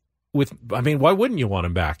 Why wouldn't you want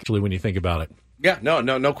him back, actually, when you think about it? Yeah,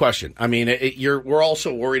 no question. We're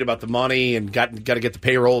also worried about the money and got to get the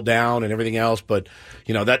payroll down and everything else. But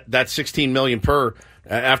that $16 million per.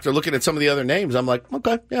 After looking at some of the other names, I'm like,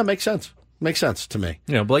 okay, yeah, makes sense. Makes sense to me.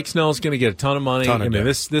 Blake Snell's going to get a ton of money.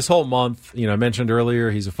 This whole month, I mentioned earlier,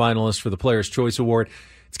 he's a finalist for the Players' Choice Award.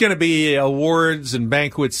 It's going to be awards and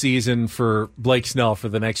banquet season for Blake Snell for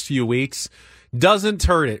the next few weeks. Doesn't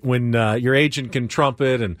hurt it when your agent can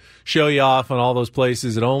trumpet and show you off on all those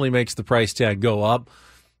places. It only makes the price tag go up.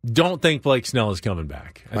 Don't think Blake Snell is coming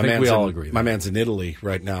back. I think we all agree. My man's in Italy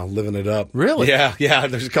right now, living it up. Really? Yeah.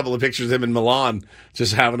 There's a couple of pictures of him in Milan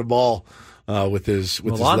just having a ball with his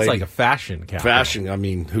Milan's lady. like a fashion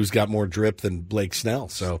capital. Who's got more drip than Blake Snell?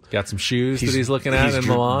 So got some shoes that he's looking at in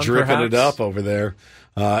Milan, dripping perhaps? It up over there.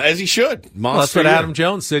 As he should. That's what Adam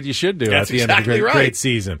Jones said you should do at the end of the great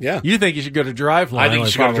season. Yeah. You think you should go to Driveline. I think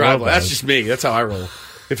you should go to Driveline. That's just me. That's how I roll.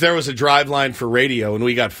 If there was a Driveline for radio and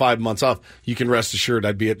we got 5 months off, you can rest assured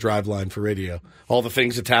I'd be at Driveline for radio. All the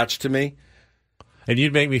things attached to me. And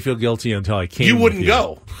you'd make me feel guilty until I came. You wouldn't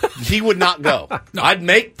go. He would not go. No. I'd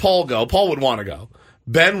make Paul go. Paul would want to go.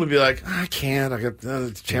 Ben would be like, I can't. I got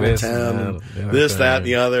Channel 10, this, that, and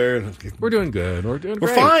the other. We're doing good. We're doing great.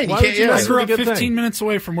 We're fine. I grew up 15 minutes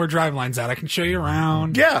away from where Driveline's at. I can show you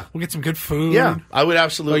around. Yeah. We'll get some good food. Yeah, I would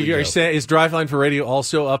absolutely go. Are you saying, is Driveline for Radio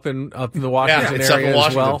also up in the Washington it's area up in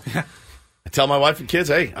Washington. as well? I tell my wife and kids,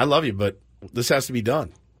 hey, I love you, but this has to be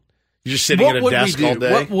done. You're just sitting at a desk all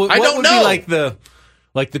day. I don't know. Be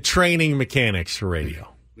like the training mechanics for radio?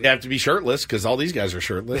 You have to be shirtless because all these guys are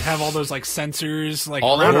shirtless. They have all those sensors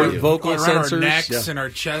all around over our vocal sensors, our necks and our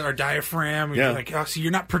chest, our diaphragm. And so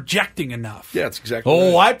you're not projecting enough. Yeah, that's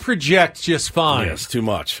exactly. I project just fine. Yes, too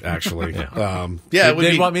much actually.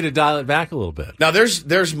 They want me to dial it back a little bit. Now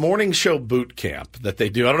there's morning show boot camp that they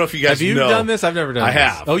do. I don't know if you guys have done this. I've never done. I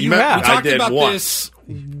have. Oh, you have. We talked about this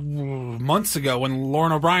months ago when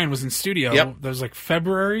Lauren O'Brien was in studio. That was like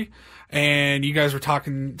February. And you guys were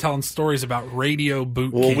telling stories about radio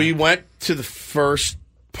boot camp. Well, we went to the first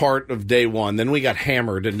part of day one. Then we got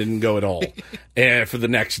hammered and didn't go at all. And for the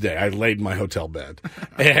next day, I laid in my hotel bed.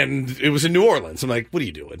 And it was in New Orleans. I'm like, what are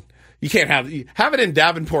you doing? You can't have it in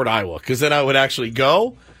Davenport, Iowa, because then I would actually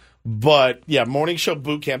go. But, yeah, morning show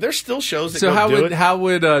boot camp. There's still shows that so go do it. How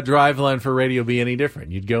would Driveline for Radio be any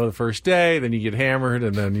different? You'd go the first day, then you get hammered,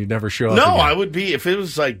 and then you'd never show up again. I would be, if it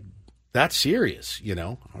was like that serious,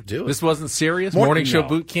 I'll do it. This wasn't serious? Morning show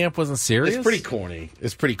boot camp wasn't serious? It's pretty corny.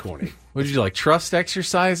 What did you do, like trust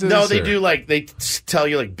exercises? No, they do they tell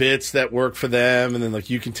you bits that work for them, and then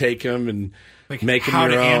you can take them and make them how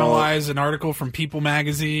your to own. Analyze an article from People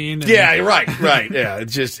magazine. Yeah, right. Yeah,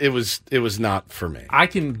 it was not for me. I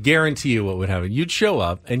can guarantee you what would happen. You'd show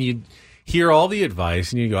up and you'd hear all the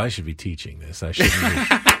advice, and you go, "I should be teaching this. I shouldn't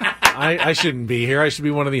be. I shouldn't be here. I should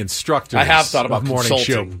be one of the instructors." I have thought about morning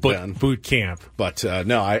show consulting, boot camp, but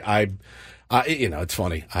no, I it's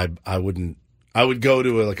funny. I would go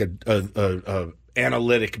to a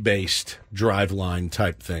analytic based driveline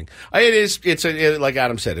type thing. It's like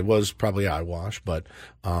Adam said, it was probably eyewash, but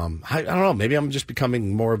I don't know. Maybe I'm just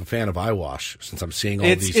becoming more of a fan of eyewash since I'm seeing all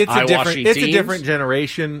these eyewashy teams. It's a different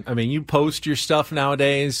generation. I mean, you post your stuff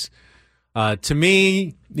nowadays. To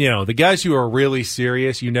me, the guys who are really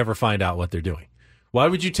serious, you never find out what they're doing. Why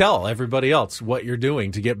would you tell everybody else what you're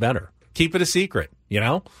doing to get better? Keep it a secret,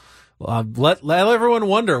 Let everyone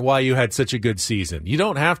wonder why you had such a good season. You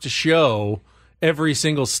don't have to show every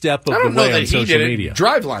single step of the way on social media.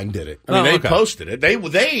 Driveline did it. They posted it.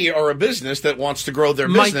 They are a business that wants to grow their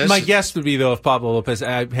business. My guess would be, though, if Pablo Lopez,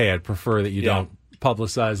 I'd prefer that you don't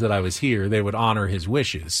publicize that I was here, they would honor his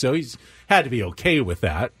wishes. So he's had to be okay with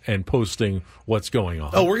that and posting what's going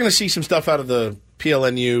on. Oh, we're going to see some stuff out of the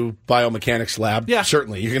PLNU biomechanics lab. Yeah,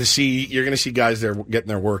 certainly. You're going to see guys there getting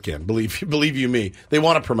their work in. Believe you me, they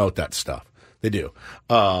want to promote that stuff. They do.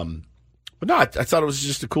 But no, I thought it was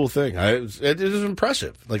just a cool thing. It was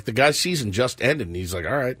impressive. The guy's season just ended, and he's like,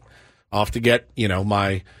 "All right, off to get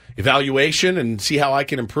my evaluation and see how I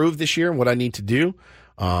can improve this year and what I need to do."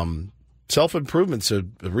 Self-improvement's a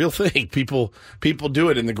real thing. People do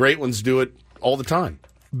it, and the great ones do it all the time.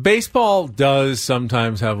 Baseball does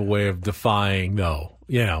sometimes have a way of defying, though.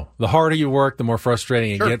 The harder you work, the more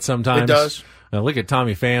frustrating it gets sometimes. It does. Now, look at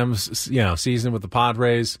Tommy Pham's season with the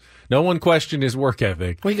Padres. No one questioned his work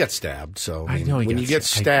ethic. Well, he got stabbed, so when you get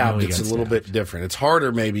stabbed, it's a little bit different. It's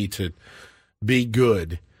harder maybe to be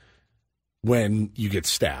good when you get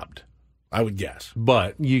stabbed, I would guess.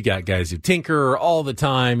 But you got guys who tinker all the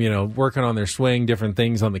time, working on their swing, different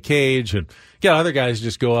things on the cage, and you got other guys who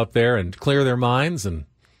just go up there and clear their minds and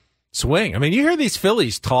swing. I mean, you hear these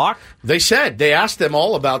Phillies talk. They asked them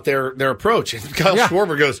all about their approach, and Kyle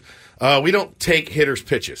Schwarber goes, "We don't take hitters'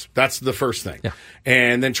 pitches. That's the first thing." Yeah.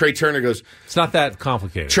 And then Trey Turner goes, "It's not that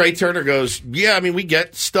complicated." Trey Turner goes, "Yeah, we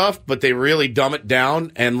get stuff, but they really dumb it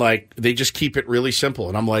down, and they just keep it really simple."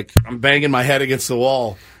 And I'm banging my head against the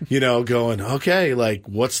wall, going, "Okay,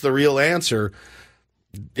 what's the real answer?"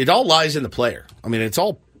 It all lies in the player. It's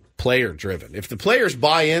all player driven. If the players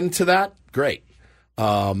buy into that, great.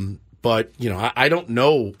 But I don't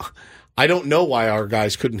know. I don't know why our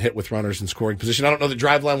guys couldn't hit with runners in scoring position. I don't know the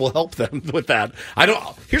driveline will help them with that.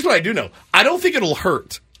 Here's what I do know. I don't think it'll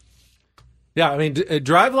hurt. Yeah,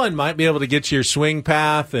 driveline might be able to get you your swing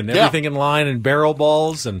path and everything in line and barrel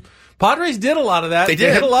balls. And Padres did a lot of that. They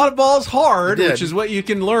hit a lot of balls hard, which is what you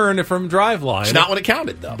can learn from driveline. It's not when it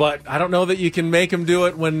counted, though. But I don't know that you can make them do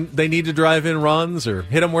it when they need to drive in runs or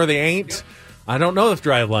hit them where they ain't. I don't know if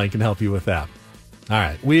driveline can help you with that. All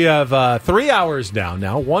right, we have 3 hours down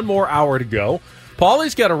now, 1 more hour to go.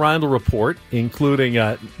 Paulie's got a Reindl report, including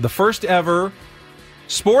the first ever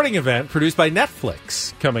sporting event produced by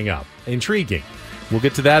Netflix coming up. Intriguing. We'll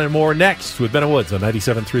get to that and more next with Ben Woods on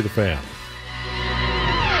 97.3 The Fan.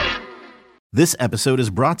 This episode is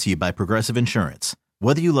brought to you by Progressive Insurance.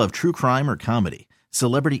 Whether you love true crime or comedy,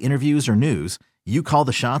 celebrity interviews or news, you call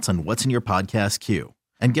the shots on what's in your podcast queue.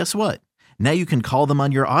 And guess what? Now you can call them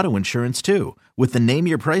on your auto insurance, too, with the Name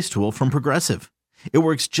Your Price tool from Progressive. It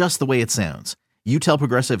works just the way it sounds. You tell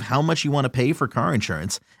Progressive how much you want to pay for car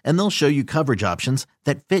insurance, and they'll show you coverage options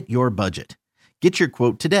that fit your budget. Get your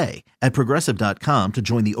quote today at Progressive.com to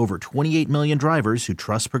join the over 28 million drivers who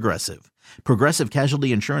trust Progressive. Progressive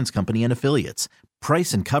Casualty Insurance Company and Affiliates.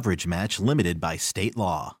 Price and coverage match limited by state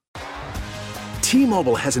law.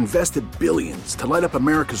 T-Mobile has invested billions to light up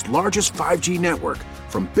America's largest 5G network,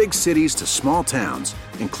 from big cities to small towns,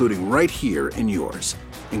 including right here in yours.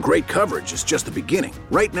 And great coverage is just the beginning.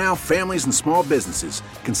 Right now, families and small businesses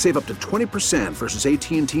can save up to 20% versus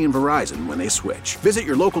AT&T and Verizon when they switch. Visit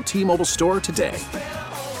your local T-Mobile store today.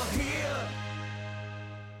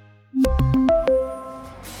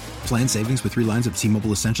 Plan savings with 3 lines of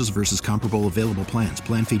T-Mobile Essentials versus comparable available plans.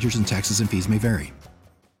 Plan features and taxes and fees may vary.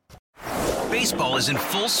 baseball is in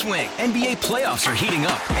full swing. NBA playoffs are heating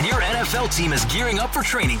up, and your NFL team is gearing up for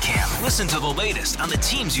training camp. Listen to the latest on the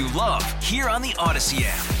teams you love here on the Odyssey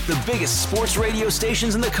app. The biggest sports radio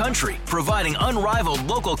stations in the country, providing unrivaled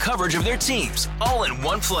local coverage of their teams, all in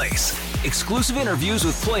one place. Exclusive interviews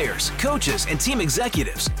with players, coaches, and team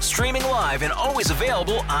executives, streaming live and always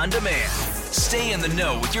available on demand. Stay in the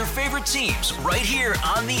know with your favorite teams right here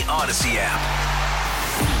on the Odyssey app.